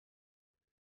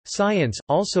Science,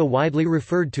 also widely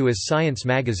referred to as Science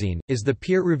Magazine, is the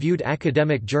peer-reviewed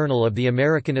academic journal of the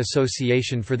American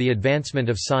Association for the Advancement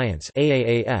of Science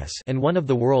and one of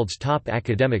the world's top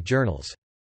academic journals.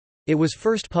 It was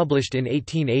first published in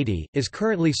 1880, is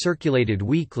currently circulated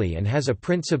weekly and has a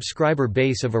print subscriber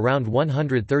base of around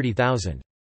 130,000.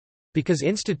 Because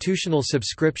institutional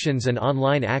subscriptions and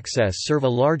online access serve a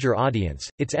larger audience,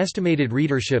 its estimated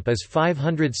readership is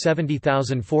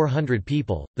 570,400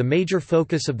 people. The major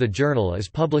focus of the journal is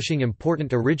publishing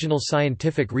important original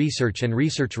scientific research and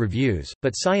research reviews,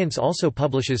 but Science also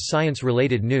publishes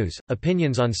science-related news,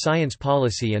 opinions on science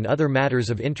policy and other matters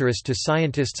of interest to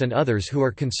scientists and others who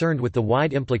are concerned with the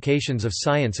wide implications of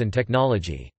science and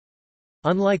technology.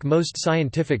 Unlike most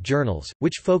scientific journals,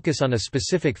 which focus on a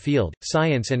specific field,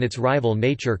 Science and its rival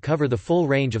Nature cover the full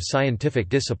range of scientific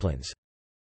disciplines.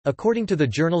 According to the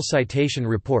journal Citation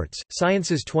Reports,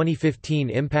 Science's 2015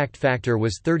 impact factor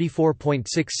was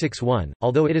 34.661.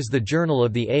 Although it is the journal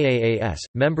of the AAAS,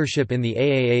 membership in the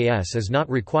AAAS is not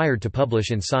required to publish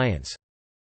in Science.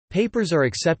 Papers are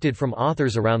accepted from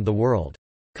authors around the world.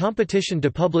 Competition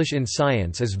to publish in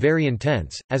Science is very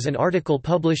intense, as an article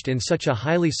published in such a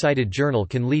highly cited journal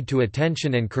can lead to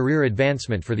attention and career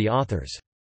advancement for the authors.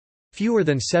 Fewer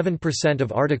than 7%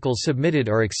 of articles submitted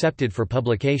are accepted for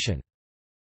publication.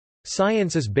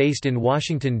 Science is based in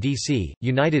Washington, D.C.,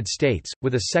 United States,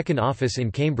 with a second office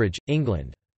in Cambridge,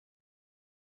 England.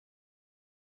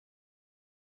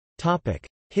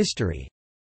 History.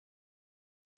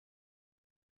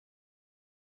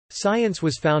 Science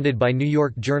was founded by New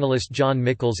York journalist John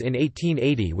Mickles in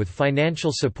 1880 with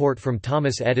financial support from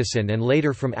Thomas Edison and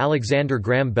later from Alexander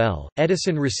Graham Bell.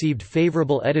 Edison received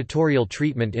favorable editorial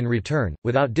treatment in return,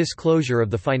 without disclosure of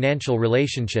the financial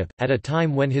relationship, at a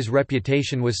time when his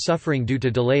reputation was suffering due to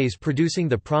delays producing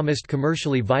the promised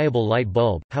commercially viable light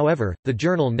bulb. However, the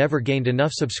journal never gained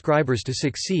enough subscribers to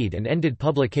succeed and ended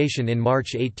publication in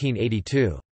March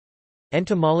 1882.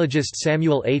 Entomologist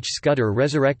Samuel H. Scudder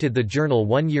resurrected the journal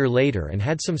 1 year later and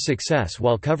had some success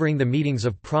while covering the meetings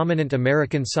of prominent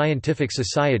American scientific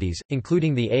societies,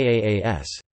 including the AAAS.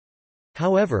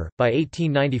 However, by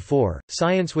 1894,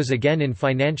 Science was again in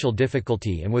financial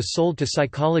difficulty and was sold to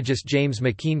psychologist James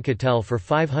McKean Cattell for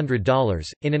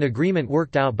 $500. In an agreement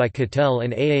worked out by Cattell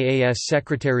and AAAS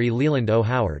Secretary Leland O.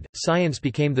 Howard, Science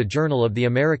became the journal of the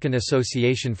American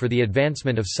Association for the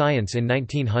Advancement of Science in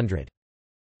 1900.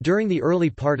 During the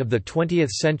early part of the 20th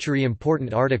century,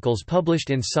 important articles published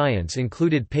in Science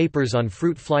included papers on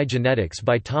fruit fly genetics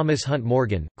by Thomas Hunt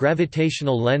Morgan,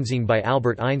 gravitational lensing by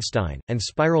Albert Einstein, and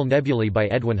spiral nebulae by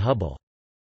Edwin Hubble.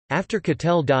 After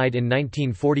Cattell died in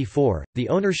 1944, the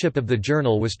ownership of the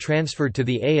journal was transferred to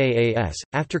the AAAS.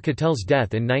 After Cattell's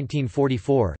death in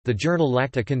 1944, the journal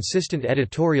lacked a consistent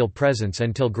editorial presence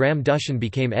until Graham Dushan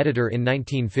became editor in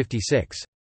 1956.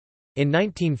 In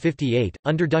 1958,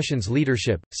 under Dushan's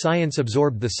leadership, Science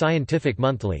absorbed the Scientific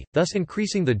Monthly, thus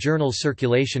increasing the journal's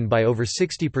circulation by over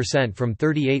 60% from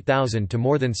 38,000 to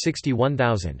more than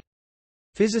 61,000.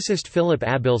 Physicist Philip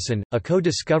Abelson, a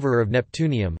co-discoverer of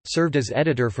neptunium, served as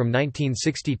editor from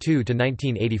 1962 to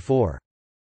 1984.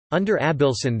 Under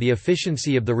Abelson, the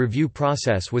efficiency of the review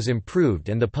process was improved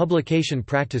and the publication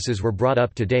practices were brought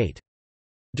up to date.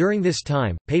 During this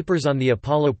time, papers on the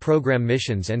Apollo program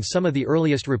missions and some of the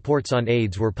earliest reports on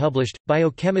AIDS were published.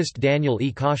 Biochemist Daniel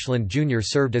E. Koshland Jr.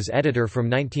 served as editor from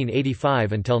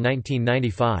 1985 until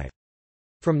 1995.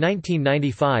 From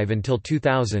 1995 until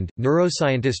 2000,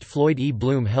 neuroscientist Floyd E.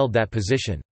 Bloom held that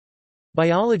position.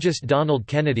 Biologist Donald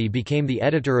Kennedy became the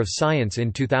editor of Science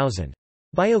in 2000.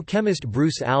 Biochemist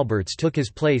Bruce Alberts took his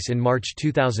place in March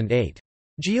 2008.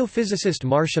 Geophysicist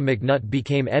Marcia McNutt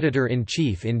became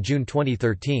editor-in-chief in June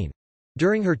 2013.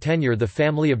 During her tenure, the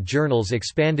family of journals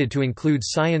expanded to include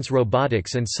Science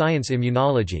Robotics and Science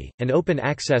Immunology, and open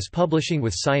access publishing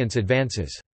with Science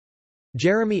Advances.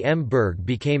 Jeremy M. Berg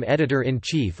became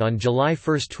editor-in-chief on July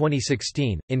 1,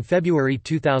 2016. In February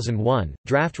 2001,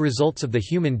 draft results of the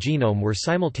human genome were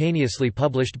simultaneously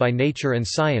published by Nature and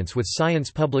Science, with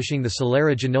Science publishing the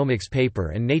Celera Genomics paper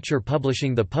and Nature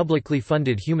publishing the publicly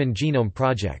funded Human Genome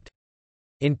Project.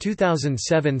 In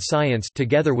 2007, Science,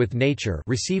 together with Nature,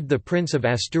 received the Prince of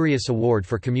Asturias Award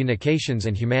for Communications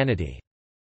and Humanity.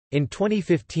 In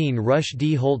 2015, Rush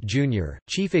D. Holt, Jr.,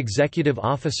 Chief Executive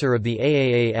Officer of the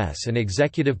AAAS and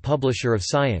Executive Publisher of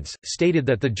Science, stated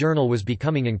that the journal was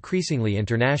becoming increasingly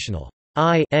international.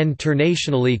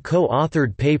 Internationally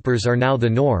co-authored papers are now the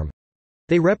norm.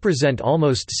 They represent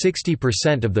almost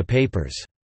 60% of the papers.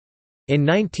 In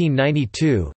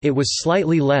 1992, it was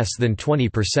slightly less than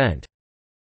 20%.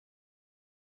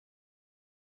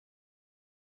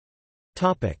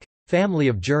 Family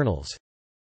of journals.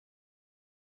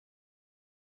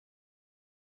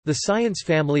 The Science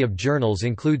family of journals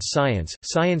includes Science,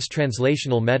 Science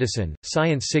Translational Medicine,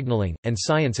 Science Signaling, and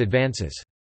Science Advances.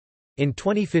 In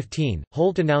 2015,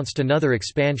 Holt announced another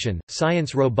expansion,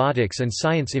 Science Robotics and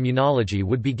Science Immunology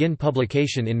would begin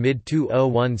publication in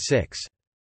mid-2016.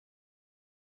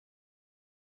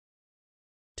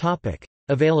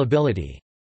 Availability.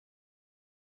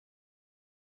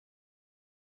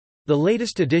 The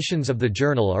latest editions of the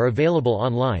journal are available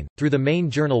online, through the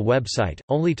main journal website,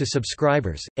 only to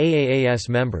subscribers, AAAS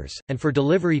members, and for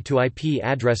delivery to IP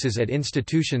addresses at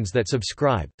institutions that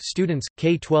subscribe. Students,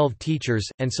 K-12 teachers,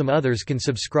 and some others can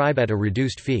subscribe at a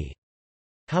reduced fee.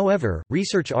 However,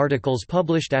 research articles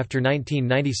published after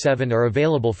 1997 are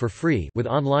available for free with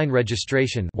online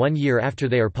registration 1 year after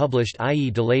they are published,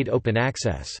 i.e. delayed open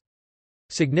access.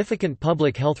 Significant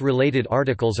public health-related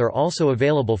articles are also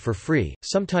available for free,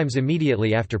 sometimes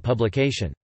immediately after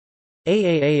publication.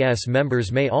 AAAS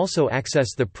members may also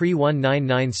access the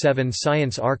pre-1997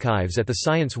 Science archives at the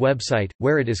Science website,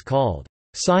 where it is called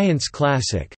Science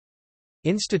Classic.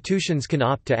 Institutions can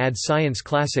opt to add Science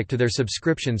Classic to their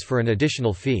subscriptions for an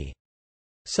additional fee.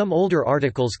 Some older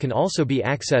articles can also be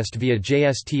accessed via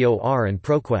JSTOR and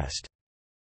ProQuest.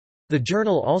 The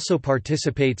journal also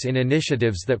participates in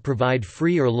initiatives that provide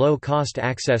free or low-cost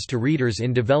access to readers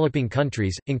in developing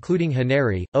countries, including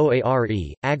Haneri, OARE,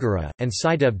 Agora, and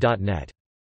SciDev.net.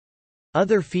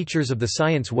 Other features of the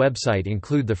Science website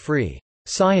include the free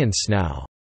Science Now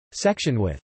section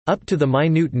with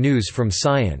up-to-the-minute news from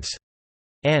science,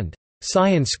 and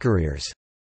Science Careers,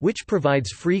 which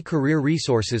provides free career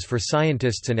resources for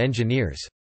scientists and engineers.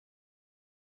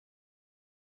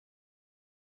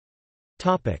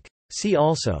 See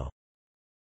also: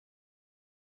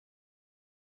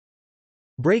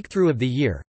 Breakthrough of the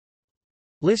Year,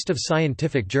 List of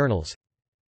scientific journals.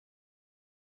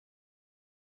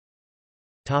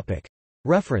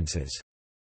 References.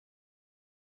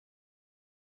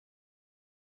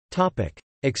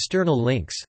 External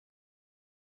links.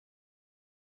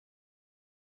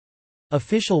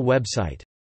 Official website.